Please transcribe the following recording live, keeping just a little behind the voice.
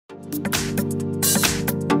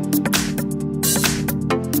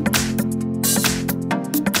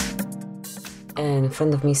In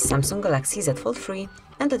front of me is Samsung Galaxy Z Fold 3,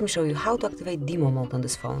 and let me show you how to activate demo mode on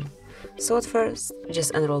this phone. So at first,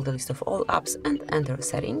 just enroll the list of all apps and enter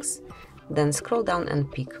settings, then scroll down and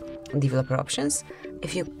pick developer options.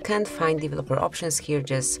 If you can't find developer options here,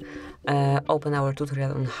 just open our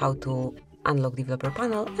tutorial on how to unlock developer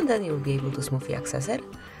panel, and then you'll be able to smoothly access it.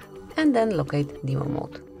 And then locate demo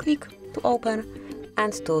mode. Click to open,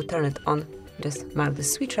 and to turn it on, just mark the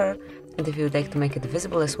switcher, and if you would like to make it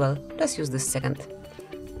visible as well, just use this second.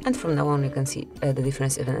 And from now on you can see the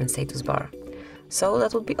difference even in status bar. So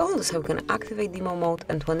that would be all. This is how you can activate demo mode,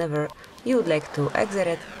 and whenever you would like to exit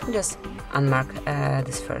it, just unmark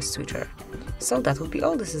this first switcher. So that would be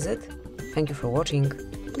all. This is it. Thank you for watching.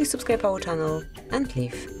 Please subscribe our channel and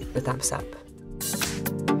leave the thumbs up.